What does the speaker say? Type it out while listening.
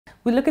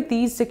We look at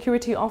these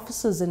security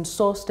officers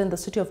ensourced in the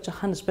City of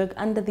Johannesburg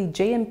under the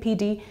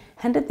JMPD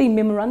handed the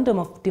Memorandum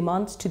of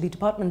Demands to the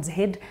department's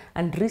head,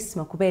 Andries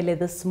Makubele,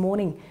 this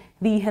morning.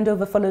 The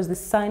handover follows the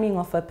signing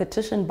of a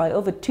petition by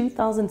over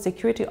 2,000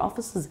 security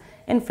officers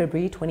in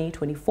February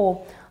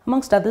 2024.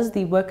 Amongst others,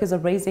 the workers are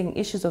raising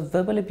issues of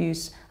verbal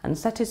abuse,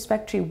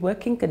 unsatisfactory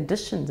working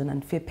conditions and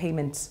unfair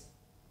payments.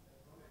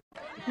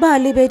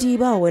 Balebedi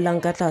ba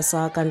welang ka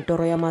tlasa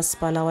kantoro ya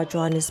masepala wa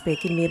Johannesburg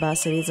mme ba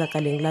sebetsa ka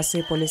leng la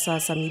sepolesa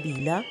sa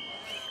mebila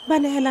ba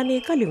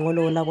nehelane ka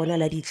lengolo la bona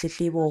la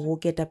ditletlebo ho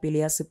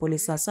ketapele ya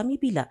sepolesa sa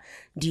mebila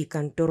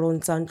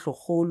dikantorong tsa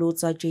ntlokgolo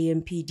tsa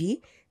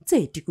JMPD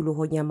tse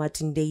tikolohong ya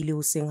Martindale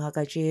hoseng ha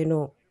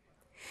kajeno.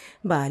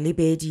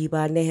 Balebedi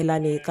ba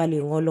nehelane ka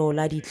lengolo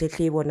la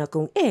ditletlebo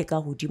nakong e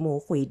ka hodimo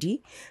kgwedi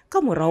ka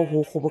morao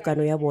ho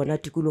kgobokano ya bona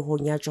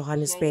tikolohong ya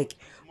Johannesburg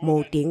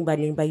moo teng ba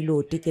neng ba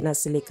ilo tekena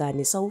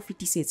selekane sa ho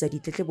fetisetsa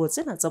ditletlebo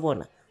tsena tsa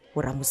bona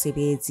ho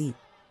ramosebetsi.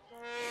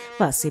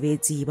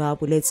 Basebetsi ba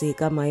boletse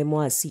ka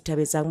maemo a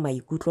sithabetsang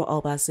maikutlo ao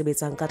ba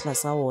sebetsang ka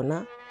tlasa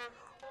ona,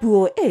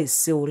 puo e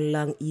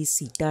seollang e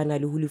sitana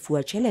le ho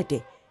lefuwa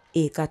tjhelete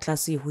e ka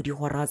tlase ho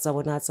dihora tsa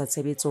bona tsa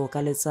tshebetso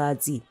ka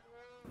letsatsi.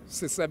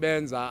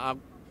 Sisebenza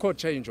akho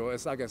change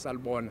esake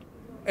salibona.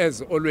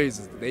 As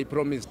always, they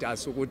promised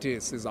us ukuthi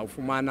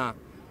sizawufumana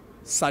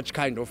such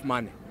kind of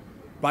money,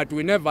 but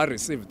we never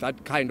received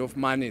that kind of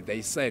money.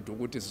 They said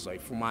ukuthi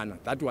sizoyifumana.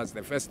 That was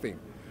the first thing.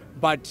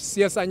 But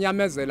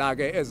siyasanyamezela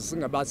ke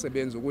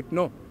ezisingabasebenzi ukuthi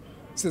no,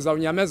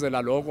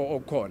 sizawunyamezela lokho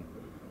okukhona.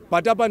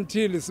 But up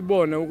until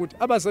sibone ukuthi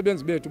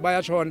abasebenzi bethu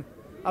bayashona,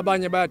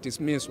 abanye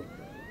bayadismisswa,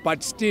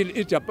 but still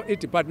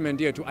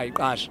i-department yethu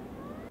ayiqasha.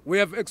 We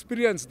have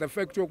experienced the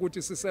fact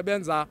yokuthi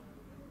sisebenza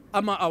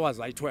ama hours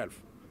ayi-12,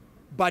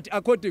 but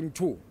according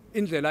to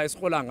indlela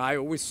esihola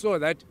ngayo, we saw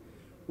that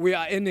we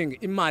are earning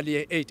imali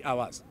ye-8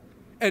 hours,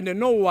 and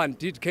no one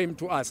came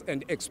to us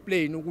and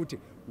explain ukuthi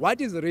what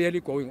is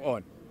really going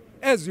on.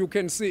 As you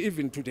can see,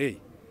 even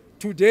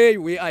today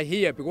we are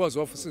here because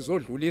of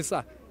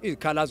sizodlulisa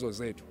izikhalazo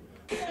zethu.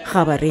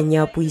 Khabareng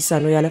ya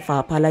puisano ya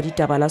lefapha la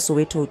ditaba la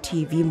Soweto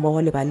TV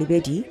mmoho le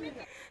balebedi,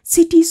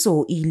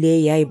 tshitiso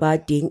ile ya eba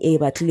teng e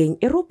batlileng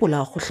e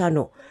ropola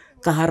kgohlano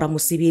ka hara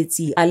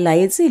mosebetsi a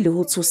laetse le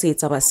ho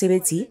tshosetsa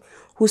basebetsi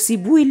ho se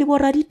bue le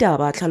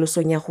boraditaba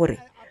tlhalosong ya hore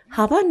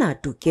ha bana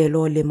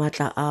tokelo le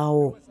matla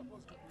ao.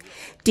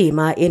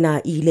 Tema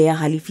ena ile ya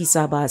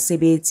halifisa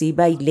basebetsi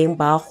ba ileng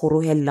ba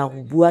kgorohella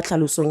ho bua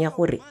tlhalosong ya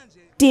hore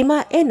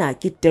tema ena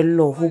ke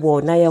tello ho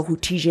bona ya ho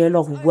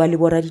thijelwa ho bua le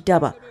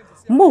boraditaba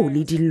moo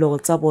le dillo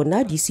tsa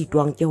bona di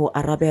sitwang ke ho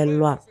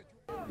arabellwa.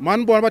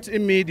 Man bona bathi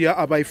imedia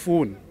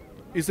abayifuni.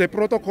 It's a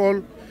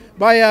protocol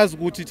bayazi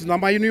ukuthi thina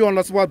ama union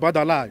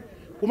lasibadalayo.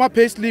 Kuma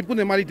payslip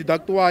kunemali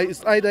deductwayo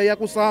is either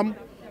yakusam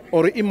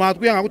or imali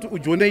kuya ngakuthi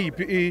ujone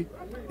yiphi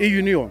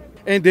i-union.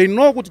 And they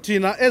know ukuthi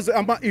thina as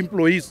ama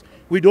employees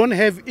we don't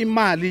have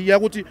imali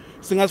yakuthi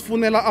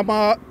singasifunela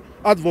ama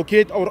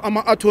advocate or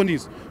ama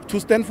attorneys to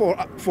stand for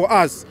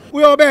us.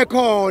 Uyobe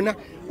khona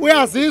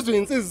uyazizwa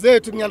insizi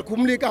zethu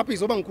ngiyalikhumulika apha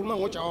izoba ngikhuluma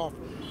ngoJehova.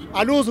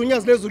 Aluze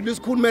unyazi lezulu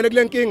lisikhulumele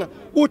kule nkinga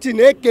uthi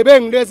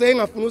negebengu lezi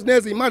engafuna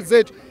usineza imali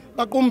zethu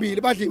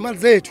baqumbile badla imali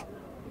zethu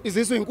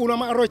iziswe inkulu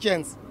ama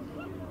arrogance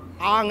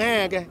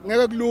ngeke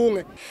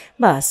kulunge.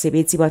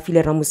 Basebetsi ba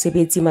file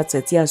ramosebetsi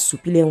matsatsi a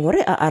supileng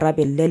hore a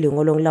arabelle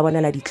lengolong la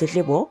bona la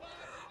ditletlebo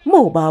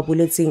moo ba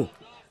boletseng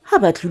ha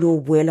ba tlile ho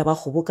boela ba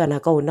kgobokana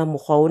ka ona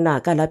mokgwa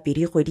ona ka la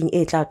pedi kgweding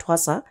e tla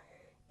thwasa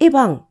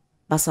ebang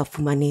ba sa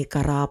fumane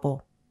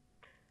karabo.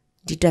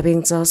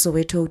 Ditabeng tsa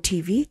Soweto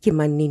TV ke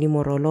Mannini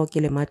Morolo ke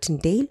le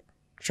Martindale,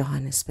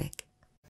 Johannesburg.